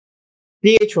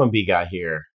The H1B guy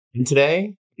here. And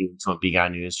today, the H1B guy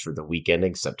news for the week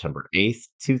ending September 8th,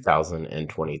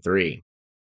 2023.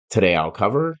 Today I'll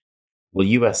cover: will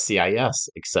USCIS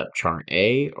accept Chart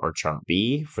A or Chart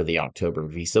B for the October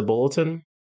visa bulletin?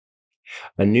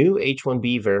 A new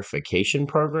H1B verification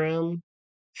program?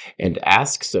 And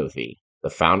Ask Sophie, the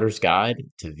founder's guide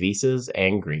to visas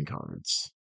and green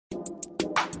cards.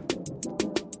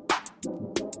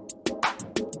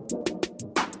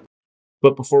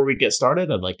 But before we get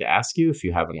started, I'd like to ask you, if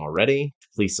you haven't already, to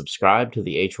please subscribe to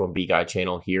the H1B Guy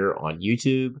channel here on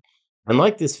YouTube and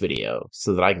like this video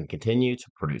so that I can continue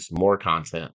to produce more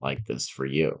content like this for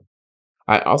you.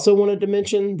 I also wanted to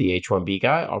mention the H1B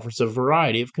Guy offers a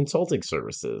variety of consulting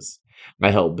services.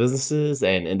 I help businesses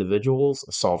and individuals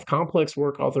solve complex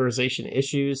work authorization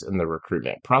issues in the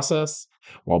recruitment process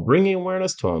while bringing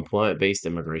awareness to employment based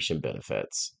immigration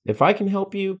benefits. If I can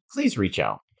help you, please reach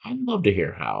out. I'd love to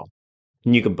hear how.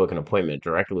 And you can book an appointment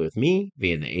directly with me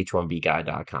via the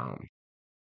h1bguy.com.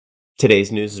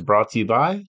 Today's news is brought to you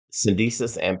by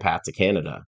Syndesis and Path to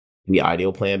Canada, the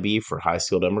ideal plan B for high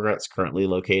skilled immigrants currently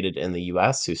located in the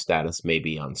U.S. whose status may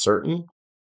be uncertain.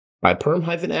 By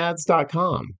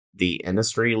perm-ads.com, the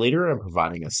industry leader in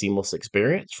providing a seamless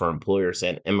experience for employers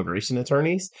and immigration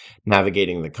attorneys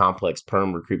navigating the complex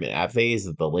perm recruitment phase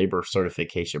of the labor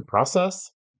certification process.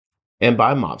 And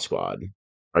by Mob Squad.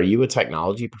 Are you a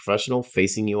technology professional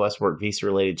facing U.S. work visa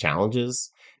related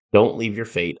challenges? Don't leave your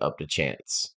fate up to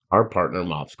chance. Our partner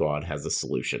Mob Squad has a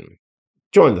solution.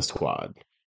 Join the squad.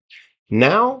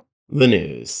 Now, the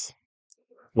news.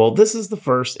 Well, this is the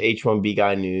first H1B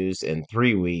Guy news in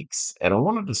 3 weeks, and I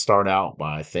wanted to start out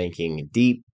by thanking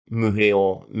Deep,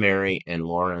 Muhil, Mary, and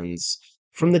Lawrence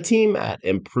from the team at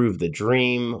Improve the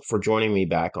Dream for joining me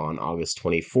back on August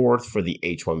 24th for the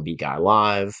H1B Guy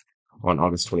Live on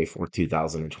August 24th,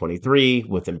 2023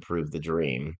 with Improve the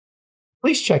Dream.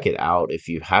 Please check it out if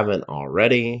you haven't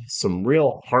already. Some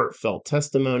real heartfelt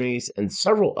testimonies and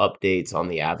several updates on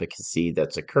the advocacy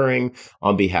that's occurring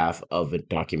on behalf of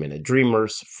documented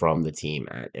dreamers from the team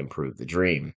at Improve the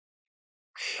Dream.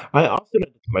 I also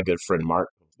thank my good friend Mark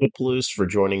Plus for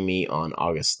joining me on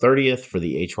August 30th for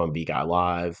the H1B Guy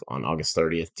Live on August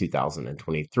 30th,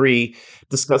 2023,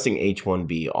 discussing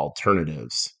H1B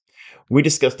alternatives. We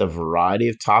discussed a variety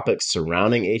of topics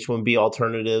surrounding H1B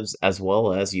alternatives, as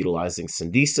well as utilizing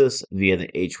Syndesis via the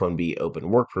H1B open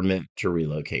work permit to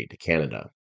relocate to Canada.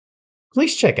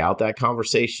 Please check out that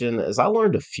conversation as I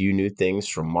learned a few new things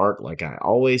from Mark, like I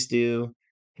always do.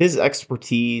 His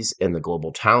expertise in the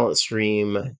global talent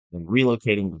stream and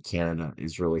relocating to Canada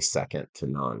is really second to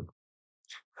none.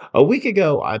 A week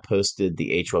ago, I posted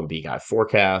the H1B Guy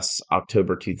Forecasts,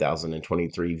 October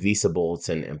 2023 Visa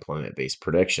Bulletin Employment Based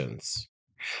Predictions.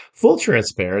 Full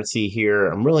transparency here,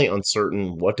 I'm really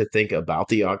uncertain what to think about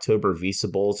the October Visa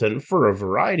Bulletin for a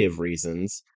variety of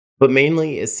reasons, but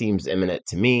mainly it seems imminent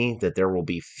to me that there will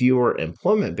be fewer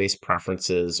employment based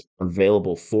preferences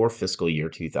available for fiscal year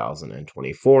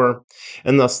 2024,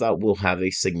 and thus that will have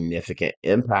a significant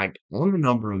impact on the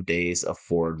number of days of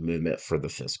forward movement for the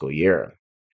fiscal year.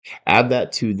 Add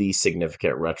that to the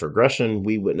significant retrogression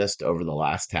we witnessed over the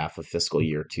last half of fiscal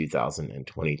year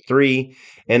 2023,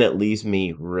 and it leaves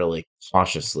me really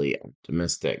cautiously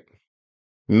optimistic.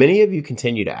 Many of you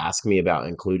continue to ask me about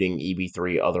including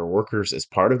EB3 other workers as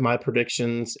part of my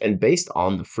predictions, and based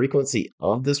on the frequency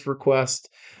of this request,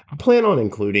 I plan on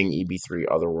including EB3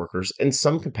 other workers in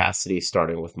some capacity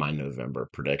starting with my November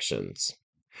predictions.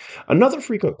 Another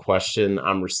frequent question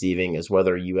I'm receiving is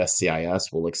whether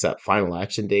USCIS will accept final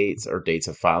action dates or dates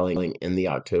of filing in the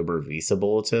October visa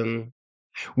bulletin.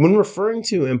 When referring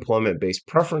to employment based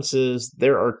preferences,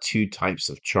 there are two types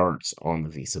of charts on the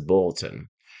visa bulletin: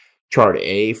 Chart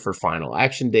A for final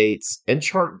action dates, and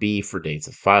Chart B for dates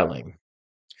of filing.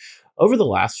 Over the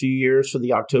last few years for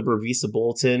the October visa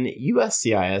bulletin,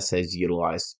 USCIS has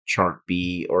utilized Chart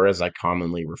B, or as I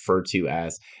commonly refer to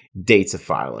as dates of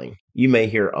filing. You may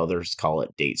hear others call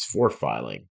it dates for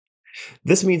filing.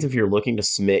 This means if you're looking to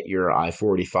submit your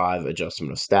I-485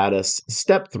 adjustment of status,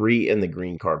 step 3 in the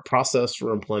green card process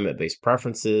for employment based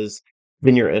preferences,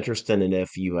 then you're interested in if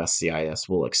USCIS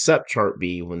will accept Chart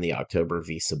B when the October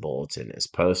visa bulletin is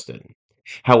posted.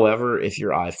 However, if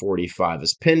your I-485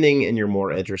 is pending and you're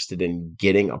more interested in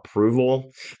getting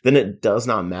approval, then it does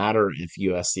not matter if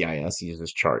USCIS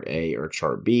uses Chart A or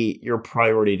Chart B. Your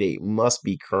priority date must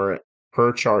be current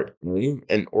per Chart A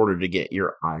in order to get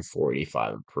your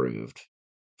I-485 approved.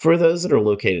 For those that are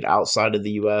located outside of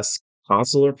the US,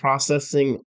 consular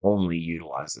processing only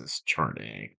utilizes Chart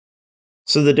A.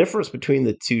 So the difference between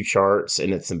the two charts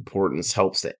and its importance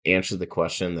helps to answer the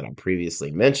question that I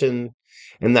previously mentioned.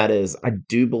 And that is, I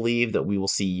do believe that we will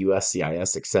see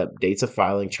USCIS accept dates of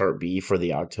filing Chart B for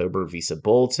the October visa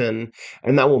bulletin,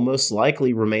 and that will most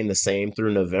likely remain the same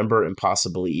through November and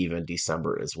possibly even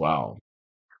December as well.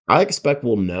 I expect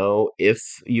we'll know if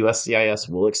USCIS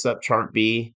will accept Chart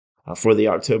B for the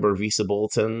October visa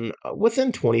bulletin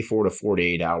within 24 to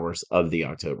 48 hours of the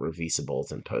October visa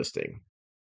bulletin posting.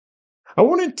 I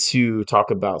wanted to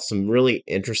talk about some really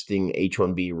interesting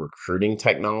H1B recruiting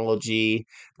technology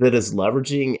that is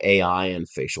leveraging AI and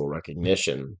facial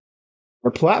recognition.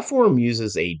 The platform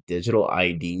uses a digital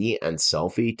ID and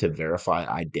selfie to verify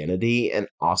identity and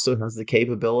also has the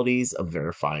capabilities of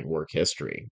verifying work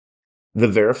history. The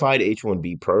verified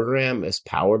H1B program is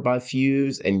powered by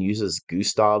Fuse and uses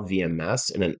Gustav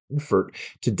VMS in an effort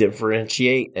to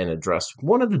differentiate and address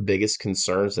one of the biggest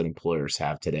concerns that employers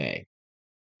have today: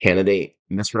 candidate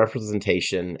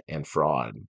misrepresentation and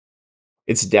fraud.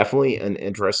 It's definitely an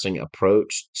interesting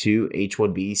approach to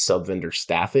H1B subvendor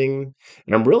staffing,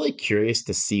 and I'm really curious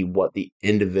to see what the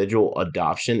individual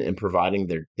adoption in providing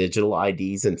their digital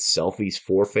IDs and selfies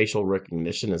for facial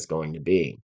recognition is going to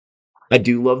be. I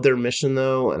do love their mission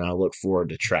though, and I look forward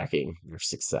to tracking their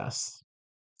success.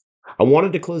 I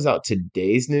wanted to close out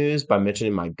today's news by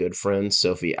mentioning my good friend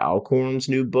Sophie Alcorn's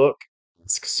new book,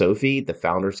 Ask Sophie, The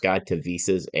Founder's Guide to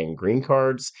Visas and Green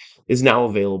Cards, is now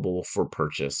available for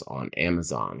purchase on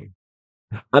Amazon.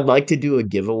 I'd like to do a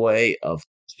giveaway of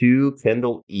two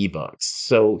Kindle ebooks.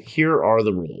 So here are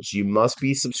the rules. You must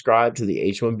be subscribed to the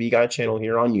H1B Guy channel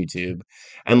here on YouTube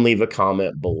and leave a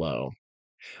comment below.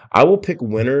 I will pick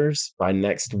winners by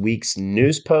next week's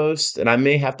news post, and I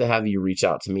may have to have you reach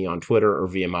out to me on Twitter or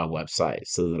via my website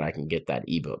so that I can get that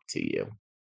ebook to you.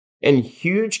 And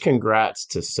huge congrats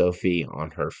to Sophie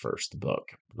on her first book.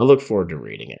 I look forward to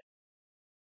reading it.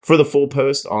 For the full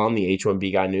post on the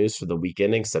H1B Guy news for the week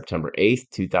ending September 8th,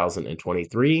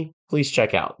 2023, please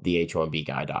check out the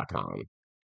h1bguy.com.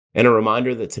 And a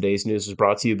reminder that today's news is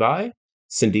brought to you by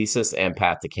Syndesus and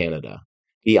Path to Canada,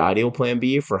 the ideal plan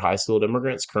B for high-skilled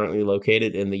immigrants currently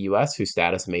located in the U.S. whose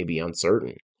status may be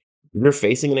uncertain. If you're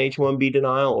facing an H-1B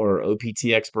denial or OPT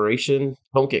expiration,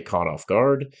 don't get caught off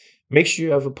guard. Make sure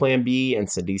you have a plan B, and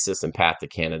Syndesus and Path to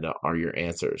Canada are your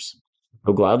answers.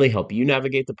 They'll gladly help you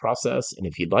navigate the process, and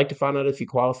if you'd like to find out if you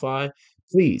qualify,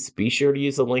 please be sure to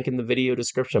use the link in the video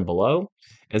description below,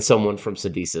 and someone from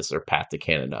Syndesus or Path to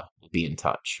Canada will be in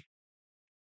touch.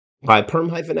 By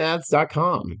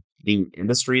perm-ads.com, the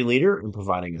industry leader in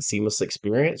providing a seamless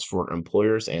experience for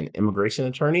employers and immigration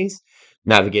attorneys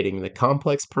navigating the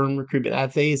complex perm recruitment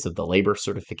ad phase of the labor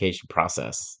certification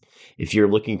process. If you're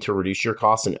looking to reduce your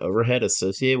costs and overhead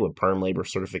associated with perm labor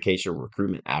certification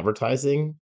recruitment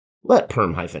advertising, let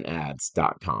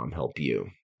perm-ads.com help you.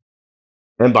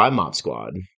 And by Mob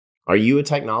Squad. Are you a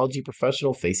technology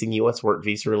professional facing U.S. work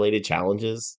visa related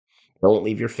challenges? Don't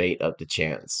leave your fate up to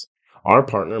chance. Our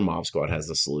partner, Mob Squad, has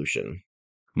a solution.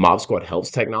 Mob Squad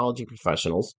helps technology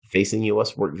professionals facing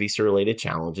U.S. work visa related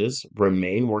challenges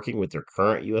remain working with their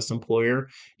current U.S. employer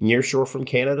nearshore from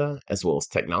Canada, as well as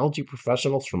technology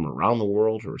professionals from around the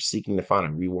world who are seeking to find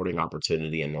a rewarding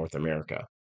opportunity in North America.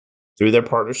 Through their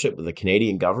partnership with the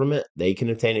Canadian government, they can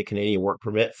obtain a Canadian work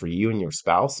permit for you and your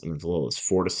spouse in as little as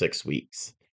 4 to 6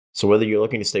 weeks. So whether you're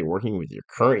looking to stay working with your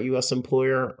current U.S.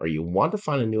 employer or you want to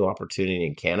find a new opportunity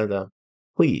in Canada,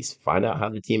 please find out how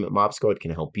the team at Mob Squad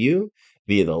can help you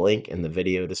via the link in the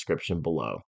video description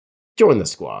below. Join the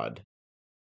squad.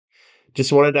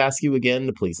 Just wanted to ask you again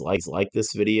to please like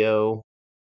this video,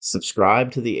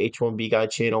 subscribe to the H1B Guy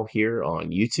channel here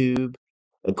on YouTube,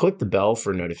 and click the bell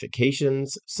for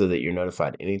notifications so that you're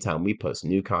notified anytime we post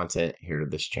new content here to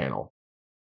this channel.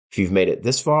 If you've made it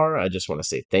this far, I just want to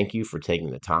say thank you for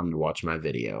taking the time to watch my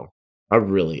video. I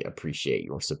really appreciate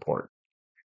your support.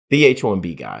 The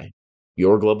H1B Guy,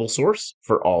 your global source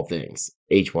for all things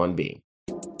H1B.